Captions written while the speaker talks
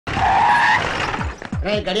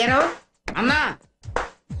రే గడియారం అన్నా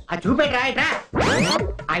ఆ చూపెట్రా ఇట్రా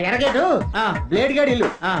ఆ ఎరగేటు బ్లేడ్ గాడి ఇల్లు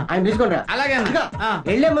ఆయన తీసుకుంటా. అలాగే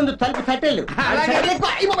వెళ్లే ముందు తలుపు తట్టేళ్ళు.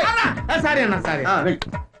 సారీ అన్న సారీ.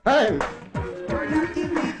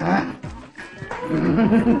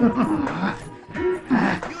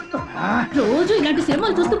 రోజు ఇలాంటి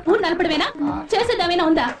సినిమాలు చూస్తూ పూర్తి నలపడమేనా? చేసేదేమైనా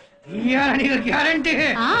ఉందా? గ్యారంటీ.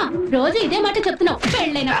 రోజు ఇదే మాట చెప్తున్నావు.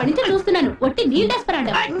 పెళ్ళైనప్పటి నుంచి చూస్తున్నాను. ఒట్టి నీళ్ళు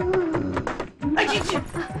డెస్పరాండం.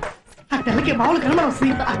 ఆ తెల్లకి మామూలు కనబడి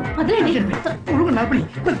వస్తుంది.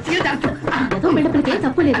 బిడ్డపలికే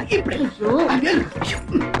తప్పు లేదు.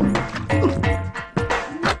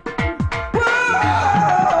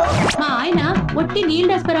 మా ఆయన ఒట్టి నీళ్ళు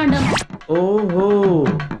డెస్పరాండం. ఓహో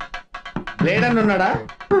లేడని ఉన్నాడా?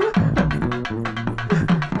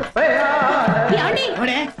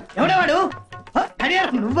 ఎవడేవాడు?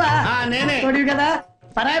 నువ్వా? నేనే కదా.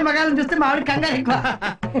 పరాయి మగాలను చూస్తే మా ఆవిడ కంగారు ఎక్కువ.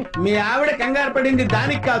 మీ ఆవిడ కంగారు పడింది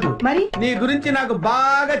దానికి కాదు, మరి నీ గురించి నాకు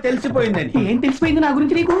బాగా తెలిసిపోయిందని. ఏం తెలిసిపోయింది నా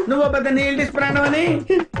గురించి నీకు? నువ్వు పెద్ద నీల్ డిస్ప్రాండం అని.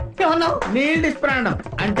 ఏమన్నావు? నీల్ డిస్ప్రాండం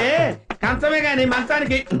అంటే కంచమే గాని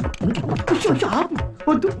మంచానికి.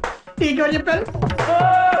 వద్దు, నీకెవరు చెప్పారు?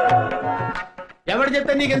 ఎవరు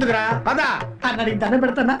చెప్తే నీకెందుకురా? పదా అన్నడికి దండం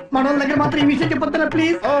పెడతానా? మన దగ్గర మాత్రం ఈ విషయం చెప్పొద్దా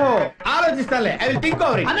ప్లీజ్? ఓహో ఆలోచిస్తాలే. I will think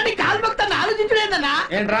over it. అన్నడి కాలు మొక్కుతాను, ఆలోచించలేదన్నా.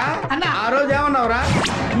 ఏంట్రా అన్న ఆ రోజు ఏమన్నావురా?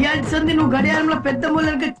 ఇయాల్సింది నువ్వు గడియారంలో పెద్ద ముళ్ళు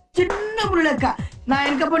వెనక చిన్న ముళ్ళు లెక్క నా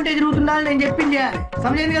వెనక పొంటే ఎదురుగుతుందా నేను చెప్పింది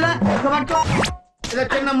సమజైంది కదా. ఇదో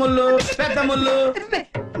చిన్న ముళ్ళు పెద్ద ముళ్ళు.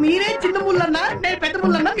 మీరే చిన్న ముళ్ళన్నా, నేను పెద్ద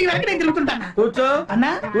ముళ్ళన్నా, మీ వెనక నేను తిరుగుతుంటాను. కూర్చో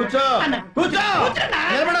అన్నా, కూర్చో కూర్చో.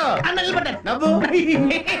 నిలబడు. అన్న నిలబడ్డాను. నవ్వు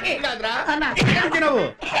కాదురా, ఇక్కడి నుంచి నవ్వు.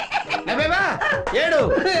 నవ్వేవా? ఏడు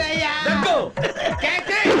దగ్గు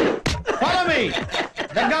ఫాలో మీ.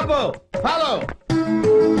 దగ్గాపు ఫాలో.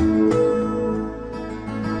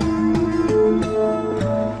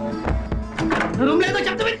 రూమ్ లేదో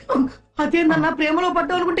చెప్తా. అదేందన్నా ప్రేమలో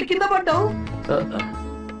పడ్డావు అనుకుంటే కింద పడ్డావు.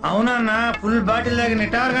 అవునన్నా, ఫుల్ బాటిల్ దాకా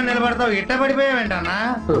నిటారుగా నిలబడతావు, ఇట్ట పడిపోయావేంటన్నా?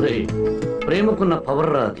 ప్రేమకున్న పవర్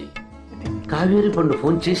రాది. కావేరి పండు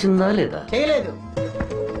ఫోన్ చేసిందా లేదా? చేయలేదు.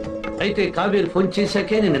 అయితే కావేరి ఫోన్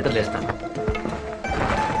చేశాకే నేను నిద్రలేస్తాను.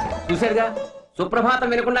 చూశారుగా, సుప్రభాతం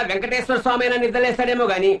వినకుండా వెంకటేశ్వర స్వామి అయినా నిద్రలేస్తాడేమో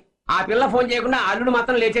గాని ఆ పిల్ల ఫోన్ చేయకుండా అల్లుడు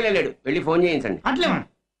మాత్రం లేచేలేడు. వెళ్ళి ఫోన్ చేయించండి. అట్లేమా?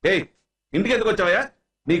 ఇంటికి ఎందుకు వచ్చావా?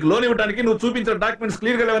 నీకు లోన్ ఇవ్వడానికి నువ్వు చూపించిన డాక్యుమెంట్స్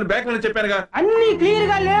క్లియర్ గా లేవని బ్యాంక్ లో చెప్పానుగా. అన్ని క్లియర్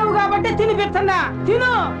గా లేవు కాబట్టి తినిపిస్తున్నా.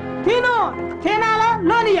 తిను తిను, తినాలా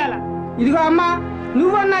లోన్ ఇయ్యాలా? ఇదిగో అమ్మా,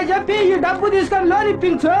 నువ్వన్నా చెప్పి ఈ డబ్బు తీసుకొని లోన్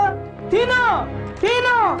ఇప్పించు. తిను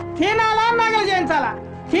తిను, తినాలా నగలు చేయించాలా?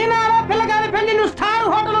 తినాలా పిల్లగారి పెళ్లి నువ్వు స్టార్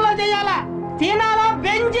హోటల్లో చేయాలా? తినాలా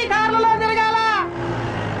బెంజి కార్లలో తిరగాలా?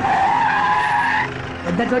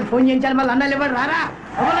 పెద్ద చోటు ఫోన్ చేయించాలి. మళ్ళీ అన్నలు ఎవరు రారా?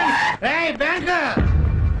 బ్యాంక్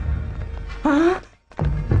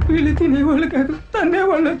వీళ్ళు తినేవాళ్ళు కాదు,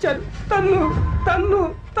 తన్నేవాళ్ళు వచ్చారు. తన్ను తన్ను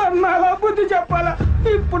తన్నాలా, బుద్ధి చెప్పాలా?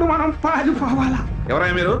 ఇప్పుడు మనం పారిపోవాలా?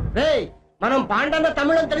 ఎవరైనా మీరు? మనం పాండన్న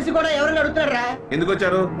తమిళం తెలిసి కూడా ఎవరిని అడుగుతున్నారా? ఎందుకు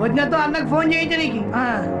వచ్చారు? వదినతో అన్నకు ఫోన్ చేయించడానికి.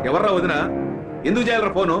 ఎవర్రా వదిన? ఎందుకు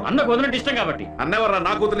చేయాలరా ఫోను? అన్నకు వదినట్టు ఇష్టం కాబట్టి. అన్నెవర్రా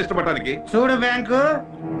నా కూతురు ఇష్టపడటానికి? చూడు బ్యాంకు,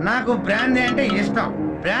 నాకు బ్రాందీ అంటే ఇష్టం.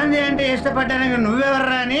 బ్రాందీ అంటే ఇష్టపడడానికి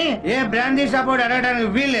నువ్వెవర్రా అని ఏ బ్రాందీ సపోర్ట్ అడగడానికి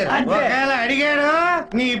వీల్లేదు. ఒకవేళ అడిగాడు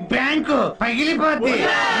నీ బ్యాంకు పగిలిపోద్ది.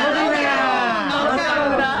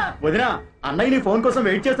 వదినా, అన్నయ్య నీ ఫోన్ కోసం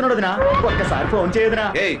వెయిట్ చేస్తున్నాడు వదినా, ఒక్కసారి ఫోన్ చేయదునా?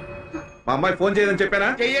 మా అమ్మాయి ఫోన్ చేయదని చెప్పానా?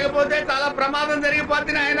 చెయ్యకపోతే చాలా ప్రమాదం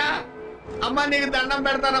జరిగిపోద్ది నాయన. అమ్మా నీకు దండం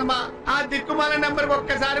పెడతానమ్మా, ఆ దిక్కుమాల నెంబర్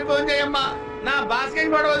ఒక్కసారి ఫోన్ చేయమ్మా. నా బాస్కెట్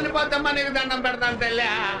కూడా వదిలిపోద్దమ్మా, నీకు దండం పెడతాను తల్లి.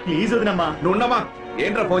 ప్లీజ్ వదినమ్మా. నువ్వు ఉండమ్మా.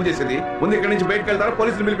 ఏంట్రా ఫోన్ చేసేది? ముందు ఇక్కడి నుంచి బయటకు వెళ్తారా,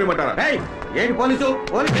 పోలీసులు పిలిపిమంటారా? ఏంటి పోలీసు?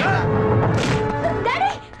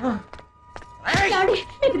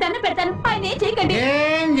 మీకు దండం పెడతాను, ఆయన ఏం చేయకండి.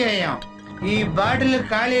 ఏం చేయం. ఈ బాటిల్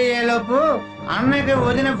ఖాళీ అయ్యేలోపు అన్నకి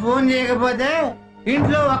వదిన ఫోన్ చేయకపోతే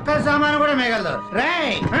ఇంట్లో ఒక్క సామాను కూడా మిగలదు. రై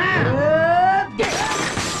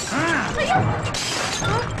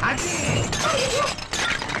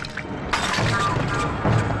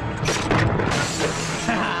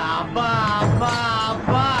అబ్బా అబ్బా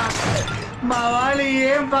అబ్బా, మా వాళ్ళు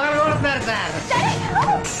ఏం పగలగొడుతున్నారు సార్.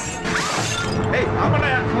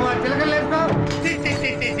 చిలకలేసుకో.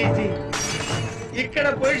 ఇక్కడ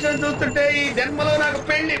పొజిషన్ చూస్తుంటే ఈ జన్మలో నాకు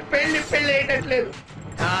పెళ్లి పెళ్లి పెళ్లి అయ్యేటట్లేదు.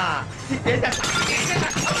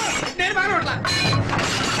 నేను పగలగొట్లా.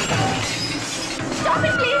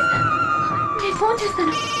 ఫోన్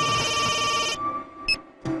చేస్తాను.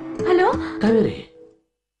 హలో కావేరి,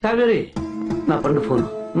 కావేరి, నా పండు ఫోన్.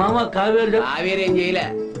 మామ కావేరి. కావేరి ఏం చేయలే,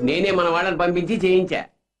 నేనే మన వాళ్ళని పంపించి చేయించా.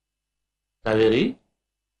 కావేరి,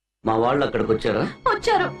 మా వాళ్ళు అక్కడికి వచ్చారా?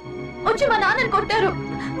 వచ్చారు. వచ్చి మా నాన్నని కొట్టారు.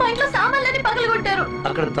 మా ఇంట్లో సామాన్లన్నీ పగలగొట్టారు.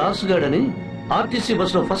 అక్కడ దాసుగాడని ఆర్టీసీ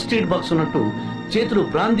బస్ లో ఫస్ట్ ఎయిడ్ బాక్స్ ఉన్నట్టు చేతులు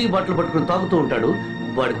బ్రాందీ బాటిల్ పట్టుకుని తాగుతూ ఉంటాడు.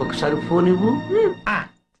 వాడికి ఒకసారి ఫోన్ ఇవ్వు.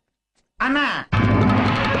 అన్నా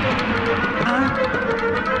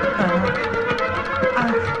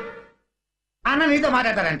అన్న నీతో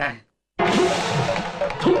మాట్లాడతారంట.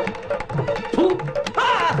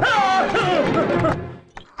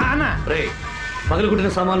 అన్న రే, పగలగొట్టిన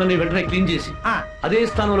సామాన్లని వెంటనే క్లీన్ చేసి అదే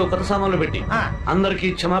స్థానంలో కొత్త సామాన్లు పెట్టి అందరికి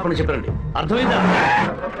క్షమాపణ చెప్పండి. అర్థమైందా?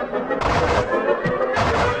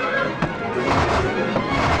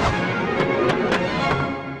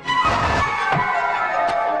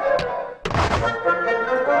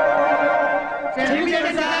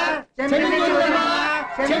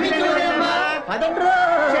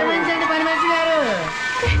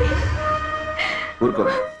 ఊరుకో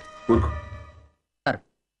ఊరుకో.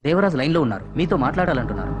 దేవరాజు లైన్ లో ఉన్నారు, మీతో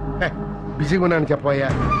మాట్లాడాలంటున్నారు. బిజీగా ఉన్నాను చెప్పయ్యా.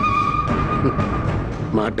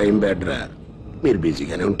 మా టైం బ్యాడ్ రా, మీరు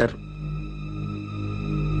బిజీగానే ఉంటారు.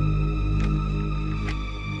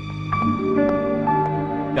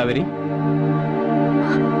 కావేరి,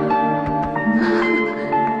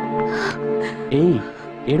 ఏయ్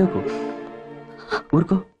ఏడోకు,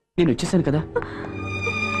 ఊరుకో, నేను వచ్చేసాను కదా.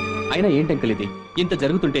 అయినా ఏంటంకల్ ఇది? ఇంత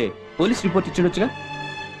జరుగుతుంటే పోలీస్ రిపోర్ట్ ఇచ్చిండొచ్చుగా.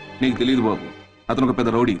 నీకు తెలియదు బాబు, అతను ఒక పెద్ద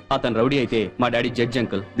రౌడీ. అతను రౌడీ అయితే మా డాడీ జడ్జి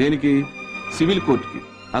అంకుల్. దేనికి? సివిల్ కోర్టుకి.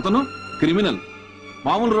 అతను క్రిమినల్.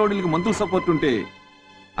 మామూలు రౌడీలకు మంత్రుల సపోర్ట్ ఉంటే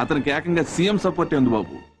అతనికి ఏకంగా సీఎం సపోర్టే ఉంది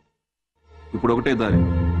బాబు. ఇప్పుడు ఒకటే దారి,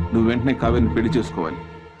 నువ్వు వెంటనే కావేరిని పెళ్లి చేసుకోవాలి.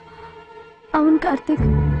 అవును కార్తీక్.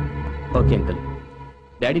 ఓకే అంకుల్,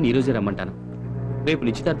 డాడీని ఈ రోజే రమ్మంటాను. రేపు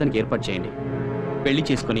నిశ్చితార్థానికి ఏర్పాటు చేయండి. పెళ్లి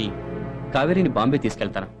చేసుకుని కావేరిని బాంబే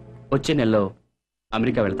తీసుకెళ్తాను. వచ్చే నెలలో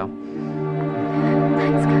అమెరికా వెళ్తాం.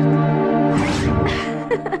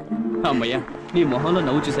 అమ్మయ్యా, నీ మొహంలో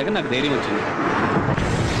నవ్వు చూశాక నాకు ధైర్యం వచ్చింది.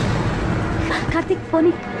 కార్తీక్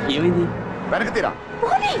పోనీ. ఏమైంది? వెనక తీరా.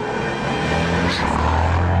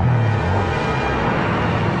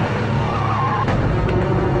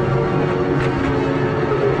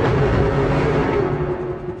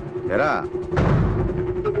 ఎరా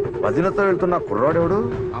వదినతో వెళ్తున్న కుర్రాడెవడు?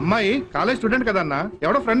 అమ్మాయి కాలేజ్ స్టూడెంట్ కదన్నా,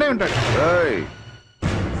 ఎవడో ఫ్రెండ్ అయి ఉంటాడు.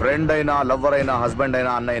 ఫ్రెండ్ అయినా లవ్వర్ అయినా హస్బెండ్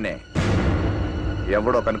అయినా అన్నయ్యనే,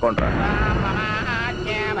 ఎవడో కనుకోంట్రా.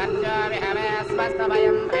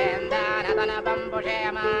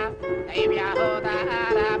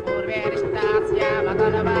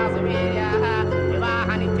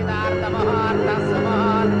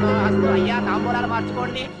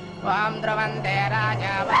 మార్చుకోండి.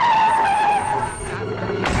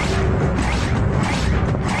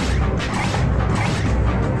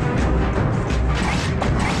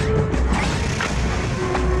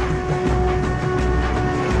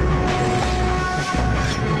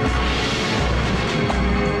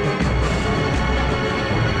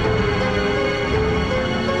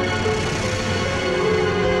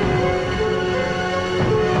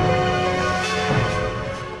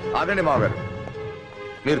 ఆగండి మావగారు,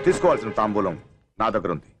 మీరు తీసుకోవాల్సిన తాంబూలం నా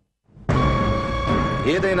దగ్గర ఉంది.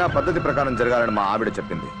 ఏదైనా పద్ధతి ప్రకారం జరగాలని మా ఆవిడ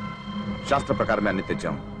చెప్పింది. శాస్త్ర ప్రకారమే అన్ని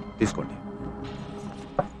తెచ్చాం, తీసుకోండి.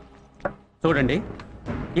 చూడండి,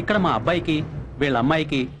 ఇక్కడ మా అబ్బాయికి వీళ్ళ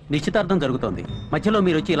అమ్మాయికి నిశ్చితార్థం జరుగుతోంది. మధ్యలో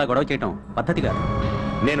మీరు వచ్చి ఇలా గొడవ చేయటం పద్ధతి కాదు.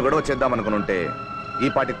 నేను గొడవ చేద్దామనుకునుంటే ఈ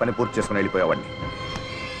పాటికి పని పూర్తి చేసుకుని వెళ్ళిపోయేవాడిని.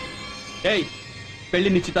 ఏయ్,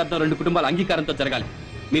 పెళ్లి నిశ్చితార్థం రెండు కుటుంబాల అంగీకారంతో జరగాలి.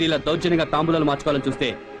 మీరు ఇలా దౌర్జన్యంగా తాంబూలాలు మార్చుకోవాలని చూస్తే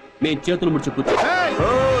మేము చేతులు ముడుచు కూర్చో.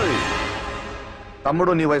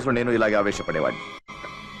 తమ్ముడు, నీ వయసులో నేను ఇలాగే ఆవేశపడేవాడిని.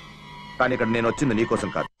 కానీ ఇక్కడ నేను వచ్చింది నీకోసం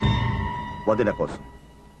కాదు, వదిన కోసం.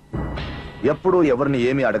 ఎప్పుడూ ఎవరిని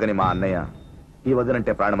ఏమీ అడగని మా అన్నయ్య ఈ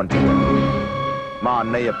వదినంటే ప్రాణమని చెప్పాడు. మా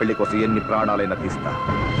అన్నయ్య పెళ్లి కోసం ఎన్ని ప్రాణాలైనా తీస్తా.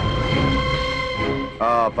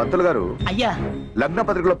 పంతులు గారు, అయ్యా, లగ్న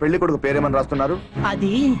పత్రికలో పెళ్లి కొడుకు పేరేమని రాస్తున్నారు?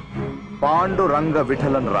 అది పాండురంగ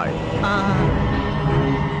విఠలన్ రాయ్.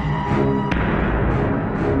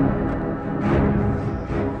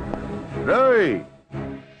 రేయ్,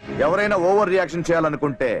 ఎవరైనా ఓవర్ రియాక్షన్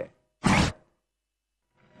చేయాలనుకుంటే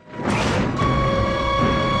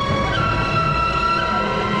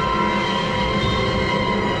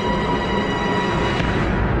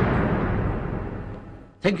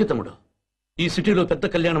థ్యాంక్ యూ తమ్ముడు. ఈ సిటీలో పెద్ద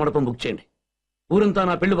కళ్యాణ మండపం బుక్ చేయండి. ఊరంతా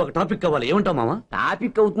నా పెళ్లి ఒక టాపిక్ కావాలి. ఏమంటావు మామా?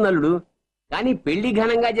 టాపిక్ అవుతుంది అల్లుడు, కానీ పెళ్లి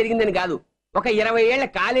ఘనంగా జరిగిందని కాదు. ఒక 20 ఏళ్ల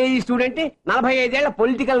కాలేజీ స్టూడెంట్ 45 ఏళ్ల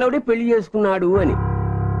పొలిటికల్ రౌడీ పెళ్లి చేసుకున్నాడు అని.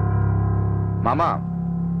 మామా,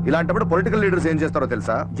 ఇలాంటప్పుడు పొలిటికల్ లీడర్స్ ఏం చేస్తారో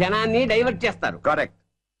తెలుసా? జనాన్ని డైవర్ట్ చేస్తారు. కరెక్ట్.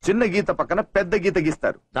 చిన్న గీత పక్కన పెద్ద గీత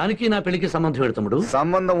గీస్తారు. దానికి నా పెళ్లికి సంబంధం ఏంటి తమ్ముడు?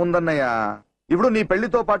 సంబంధం ఉందన్నయ్యా. ఇప్పుడు నీ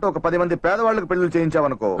పెళ్లితో పాటు ఒక 10 మంది పేదవాళ్లకు పెళ్లిళ్ళు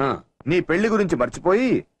చేయించావనుకో, నీ పెళ్లి గురించి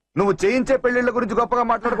మర్చిపోయి నువ్వు చేయించే పెళ్లిళ్ల గురించి గొప్పగా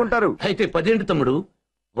మాట్లాడుకుంటారు. అయితే 10 తమ్ముడు,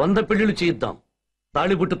 100 పెళ్లిళ్ళు చేయిద్దాం.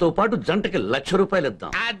 తాళిబుట్టుతో పాటు జంటకి 1,00,000 రూపాయలు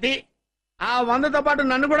ఇద్దాం. అది ఆ 100తో పాటు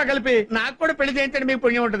నన్ను కూడా కలిపి నాకు కూడా పెళ్లి చేయించండి, మీకు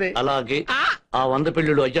పుణ్యం ఉంటుంది. అలాగే ఆ 100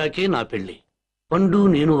 పెళ్లిళ్ళు అయ్యాకే నా పెళ్లి. పండు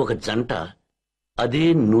నేను ఒక జంట, అదే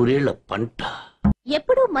 100 ఏళ్ల పంట.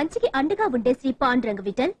 ఎప్పుడూ మంచికి అండగా ఉండే శ్రీ పాండురంగ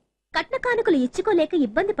విఠల్ కట్న కానుకలు ఇచ్చుకోలేక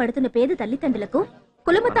ఇబ్బంది పడుతున్న పేద తల్లిదండ్రులకు,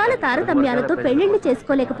 కులమతాల తారతమ్యాలతో పెళ్లిళ్లు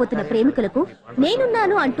చేసుకోలేకపోతున్న ప్రేమికులకు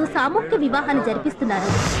నేనున్నాను అంటూ సామూహిక వివాహాలు జరిపిస్తున్నారు.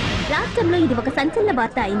 రాష్ట్రంలో ఇది ఒక సంచలన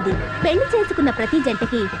వార్త అయింది. పెళ్లి చేసుకున్న ప్రతి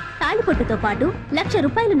జంటకి తాళిపొట్టుతో పాటు 1,00,000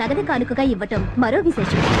 రూపాయలు నగదు కానుకగా ఇవ్వటం మరో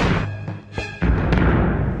విశేషం.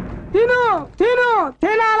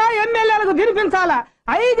 తినాలా, ఎమ్మెల్యేలకు తినిపించాలా,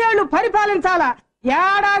 5 ఏళ్లు పరిపాలించాలా,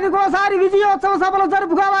 ఏడాదికోసారి విజయోత్సవ సభలు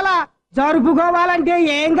జరుపుకోవాలంటే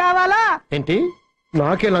ఏం కావాలా? ఏంటి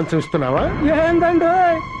నాకే లంచం ఇస్తున్నావా? ఏందండి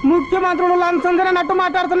ముఖ్యమంత్రులు లంచం తినట్టు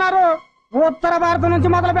మాట్లాడుతున్నారు. ఉత్తర భారతం నుంచి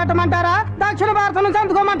మొదలు పెట్టమంటారా, దక్షిణ భారతం నుంచి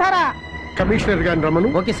అందుకోమంటారా? కమిషనర్ గారిని రమ్మను.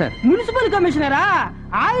 Okay sir. మున్సిపల్ కమిషనరా?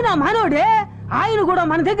 ఆయన మనోడే, ఆయన కూడా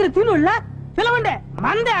మన దగ్గర తినుళ్ళ పిలవండి,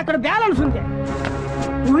 మందే అక్కడ బ్యాలెన్స్ ఉంది.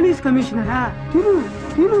 పోలీస్ కమిషనరా?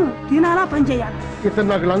 తినాలా పని చేయాలా? ఇతను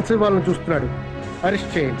నాకు లంచం ఇవ్వాలని చూస్తున్నాడు,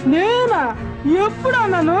 అరెస్ట్ చేయండి. నేనా? ఎప్పుడు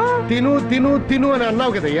అన్నాను? తిను తిను తిను అని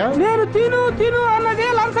అన్నావు కదయ్యా. నేను తిను అన్నది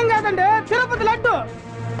లంచం కాదండి, తిరుపతి లడ్డు.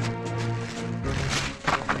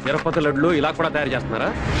 తిరుపతి లడ్లు ఇలా కూడా తయారు చేస్తున్నారా?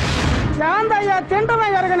 ఏందయ్యా తింటమే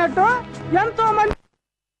ఎరగనట్టు? ఎంతో మంది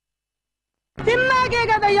తిన్నాకే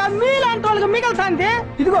కదయ్యా మీలాంటి వాళ్ళకి మిగల్తాంది.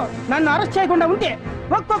 ఇదిగో నన్ను అరెస్ట్ చేయకుండా ఉంటే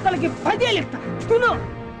ఒక్కొక్కరికి 10 ఏళ్ళు ఇస్తా.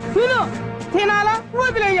 తినాలా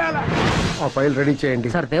వదిలేయాలా? ఆ ఫైల్ రెడీ చేయండి.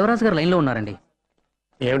 సార్ దేవరాజు గారు లైన్ లో ఉన్నారండి.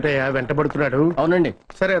 ఏమిటయ్యా వెంటబడుతున్నాడు? అవునండి.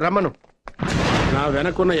 సరే రమ్మను. నా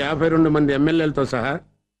వెనకున్న 52 మంది ఎమ్మెల్యేలతో సహా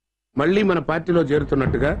మళ్లీ మన పార్టీలో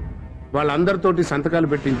చేరుతున్నట్టుగా వాళ్ళందరితోటి సంతకాలు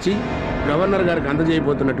పెట్టించి గవర్నర్ గారికి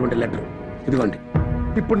అందజేయబోతున్నటువంటి లెటర్ ఇదిగోండి.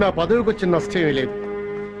 ఇప్పుడు నా పదవికి వచ్చిన నష్టమేమీ లేదు.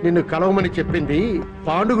 నిన్ను కలవమని చెప్పింది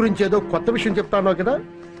పాండు గురించి ఏదో కొత్త విషయం చెప్తాను కదా,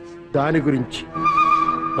 దాని గురించి.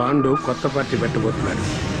 పాండు కొత్త పార్టీ పెట్టబోతున్నాడు.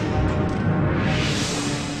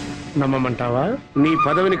 నమ్మమంటావా? నీ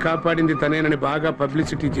పదవిని కాపాడింది తనేనని బాగా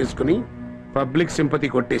పబ్లిసిటీ చేసుకుని పబ్లిక్ సింపతి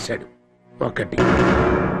కొట్టేశాడు. ఒకటి,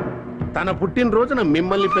 తన పుట్టినరోజున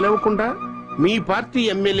మిమ్మల్ని పిలవకుండా మీ పార్టీ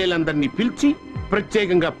ఎమ్మెల్యేలందరినీ పిలిచి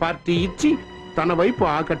ప్రత్యేకంగా పార్టీ ఇచ్చి తన వైపు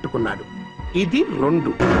ఆకట్టుకున్నాడు. ఇది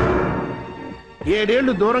 2. 7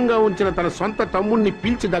 ఏళ్లు దూరంగా ఉంచిన తన సొంత తమ్ముణ్ణి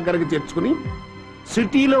పిలిచి దగ్గరకు చేర్చుకుని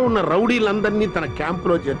సిటీలో ఉన్న రౌడీలందరినీ తన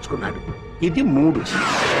క్యాంపులో చేర్చుకున్నాడు. ఇది 3.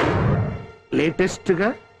 లేటెస్ట్ గా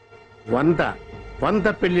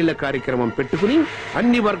 100 పెళ్లిళ్ల కార్యక్రమం పెట్టుకుని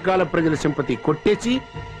అన్ని వర్గాల ప్రజల సింపతి కొట్టేసి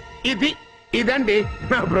ఇదండి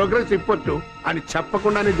నా ప్రోగ్రెస్ రిపోర్టు అని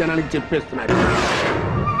చెప్పకుండానే జనానికి చెప్పేస్తున్నాడు.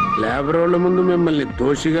 లేబర్ వాళ్ళ ముందు మిమ్మల్ని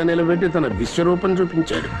దోషిగా నిలబెట్టి తన విశ్వరూపం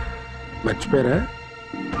చూపించాడు. మర్చిపోయారా?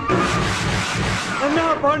 అన్నా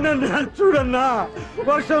పండన్నా, చూడన్నా,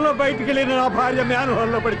 వర్షంలో బయటికి వెళ్ళిన నా భార్య మ్యాన్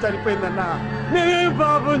హోల్ లో పడి చనిపోయిందన్నా. మేమేం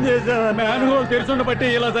పాపం చేసామన్నా? మ్యాన్ హోల్ తెరుచుండ బట్టి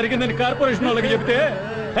ఇలా జరిగిందని కార్పొరేషన్ వాళ్ళకి చెప్తే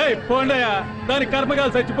పోండయా దాని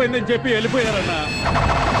కర్మగాలు చచ్చిపోయిందని చెప్పి వెళ్ళిపోయారన్నా.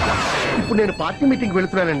 ఇప్పుడు నేను పార్టీ మీటింగ్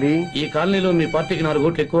వెళుతున్నానండి. ఈ కాలనీలో మీ పార్టీకి 4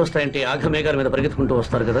 ఓట్లు ఎక్కువ వస్తాయంటే ఆఘమేఘాల మీద పరిగెత్తుకుంటూ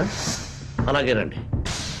వస్తారు కదా, అలాగే రండి.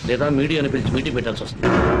 లేదా మీడియాని పిలిచి మీటింగ్ పెట్టాల్సి వస్తుంది.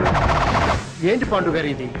 ఏంటి పాండు గారు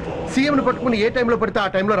ఇది? సీఎంను పట్టుకుని ఏ టైంలో పడితే ఆ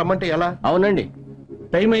టైంలో రమ్మంటే ఎలా? అవునండి,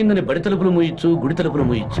 టైం అయిందని బడి తలుపులు మూయొచ్చు, గుడి తలుపులు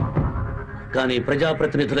మూయొచ్చు, కానీ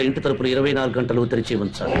ప్రజాప్రతినిధుల ఇంటి తలుపులు 24 గంటలు తెరిచి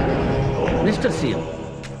ఉంచాలి. మిస్టర్ సీఎం,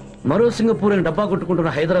 మరో సింగపూర్ అని డబ్బా కొట్టుకుంటున్న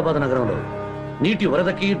హైదరాబాద్ నగరంలో నీటి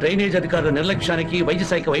వరదకి, డ్రైనేజ్ అధికారుల నిర్లక్ష్యానికి, వైద్య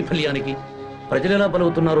శాఖ వైఫల్యానికి ప్రజలు ఎలా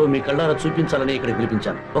బలవుతున్నారో మీ కళ్ళారా చూపించాలని ఇక్కడ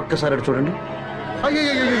పిలిపించాను. ఒక్కసారి అటు చూడండి. అయ్యో,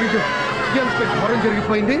 ఎంత ఘోరం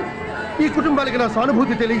జరిగిపోయింది. ఈ కుటుంబాలకి నా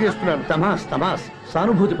సానుభూతి తెలియజేస్తున్నాను. తమాస్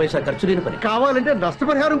సానుభూతి పైసా ఖర్చు లేని పని. కావాలంటే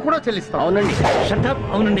నష్టపరిహారం కూడా చెల్లిస్తాం. అవునండి. షటప్.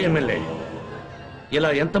 అవునండి ఎమ్మెల్యే,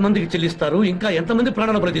 ఇలా ఎంతమందికి చెల్లిస్తారు? ఇంకా ఎంతమంది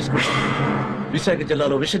ప్రాణాల బలి తీసుకుంటారు? విశాఖ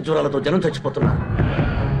జిల్లాలో విష జ్వరాలతో జనం చచ్చిపోతున్నారు.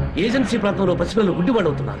 ఏజెన్సీ ప్రాంతంలో పసిపిల్లలు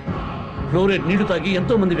గుడ్డివాడవుతున్నారు. ఫ్లోరైడ్ నీళ్లు తాగి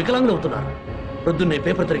ఎంతో మంది వికలాంగులు అవుతున్నారు. పొద్దున్నే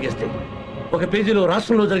పేపర్ తిరిగేస్తే ఒక పేజీలో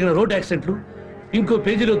రాష్ట్రంలో జరిగిన రోడ్ యాక్సిడెంట్లు, ఇంకో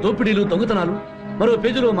పేజీలో దోపిడీలు, దొంగతనాలు, మరో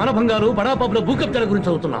పేజీలో మానభంగాలు, బడాపాపుల భూకబ్జాల గురించి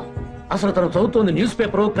చదువుతున్నాం. అసలు తను చదువుతోంది న్యూస్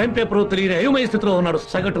పేపరో క్రైమ్ పేపరో తెలియని అయోమయ స్థితిలో ఉన్నాడు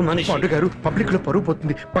సగటు మనిషి. గారు, పబ్లిక్ లో పరువు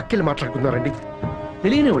పోతుంది, పక్కెళ్ళి మాట్లాడుకున్నారండి.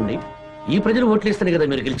 తెలియనివ్వండి, ఈ ప్రజలు ఓట్లేస్తేనే కదా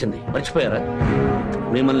మీరు గెలిచింది. మర్చిపోయారా?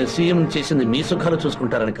 మిమ్మల్ని సీఎం చేసింది మీ సుఖాలు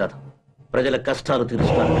చూసుకుంటారని కాదు, ప్రజల కష్టాలు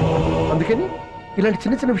తీరుస్తారు. అందుకని ఇలాంటి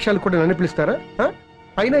చిన్న చిన్న విషయాలు కూడా నన్ను పిలుస్తారా?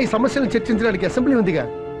 అయినా ఈ సమస్యలను చర్చించడానికి అసెంబ్లీ ఉందిగా.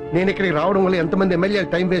 నేను ఇక్కడికి రావడం వల్ల ఎంతమంది ఎమ్మెల్యేలు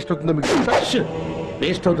టైం వేస్ట్ అవుతుందో మీకు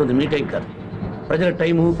వేస్ట్ అవుతుంది. మీ టైం కాదు, ప్రజల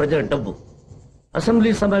టైము, ప్రజల డబ్బు. అసెంబ్లీ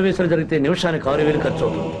సమావేశాలు జరిగితే నిమిషానికి 6,000 ఖర్చు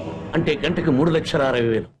అవుతుంది. అంటే గంటకు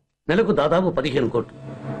 3,60,000. నెలకు దాదాపు 15 కోట్లు.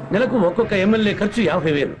 నెలకు ఒక్కొక్క ఎమ్మెల్యే ఖర్చు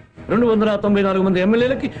 50,000. 294 మంది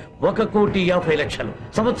ఎమ్మెల్యేలకి 1,50,00,000,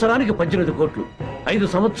 సంవత్సరానికి 18 కోట్లు, 5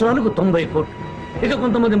 సంవత్సరాలకు 90 కోట్లు. ఇక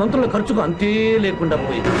కొంతమంది మంత్రుల ఖర్చుకు అంతే లేకుండా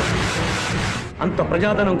పోయింది. అంత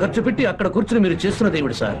ప్రజాధనం ఖర్చు పెట్టి అక్కడ కూర్చుని మీరు చేస్తున్నది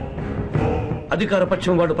ఏమిటి సార్? అధికార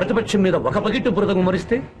పక్షం వాడు ప్రతిపక్షం మీద 1 బకెట్ బురద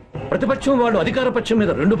గుమ్మరిస్తే, ప్రతిపక్షం వాడు అధికార పక్షం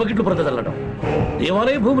మీద 2 బకెట్లు బురద చల్లడం.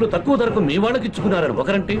 దేవాలయ భూములు తక్కువ ధరకు మీ వాళ్ళకి ఇచ్చుకున్నారని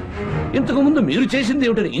ఒకరంటే, ఇంతకు ముందు మీరు చేసింది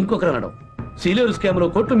ఏమిటని ఇంకొకరు అనడం. సీలేరు స్కామ్ లో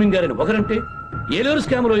కోట్లు మింగారని ఒకరంటే, ఏలేరు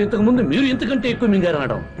స్కామ్ లో ఇంతకు ముందు మీరు ఇంతకంటే ఎక్కువ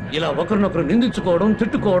మింగారనడం. ఇలా ఒకరినొకరు నిందించుకోవడం,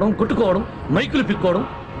 తిట్టుకోవడం, కొట్టుకోవడం, మైకులు పిక్కోవడం.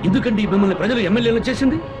 ఎందుకంటే మిమ్మల్ని ప్రజలు ఎమ్మెల్యేలు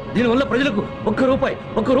చేసింది? దీనివల్ల ప్రజలకు ఒక్క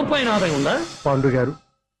రూపాయి ఆదాయం ఉందా? పాండు గారు,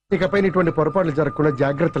 ఇకపై ఇటువంటి పొరపాట్లు జరగకుండా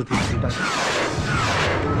జాగ్రత్తలు తీసుకుంటారు.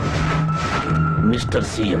 మిస్టర్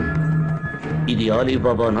సీఎం, ఇది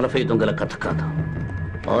అలీబాబా 40 దొంగల కథ కాదు.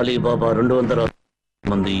 అలీబాబా 200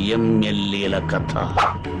 మంది ఎమ్మెల్యేల కథ.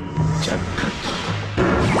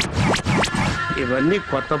 ఇవన్నీ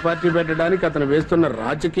కొత్త పార్టీ పెట్టడానికి అతను వేస్తున్న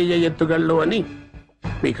రాజకీయ ఎత్తుగళ్ళు అని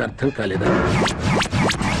మీకు అర్థం కాలేదా?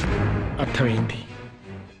 అర్థమైంది.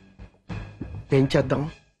 ఏం చేద్దాం?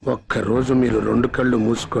 ఒక్కరోజు మీరు 2 కళ్ళు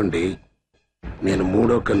మూసుకోండి, నేను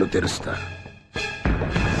 3వ కన్ను తెరుస్తా.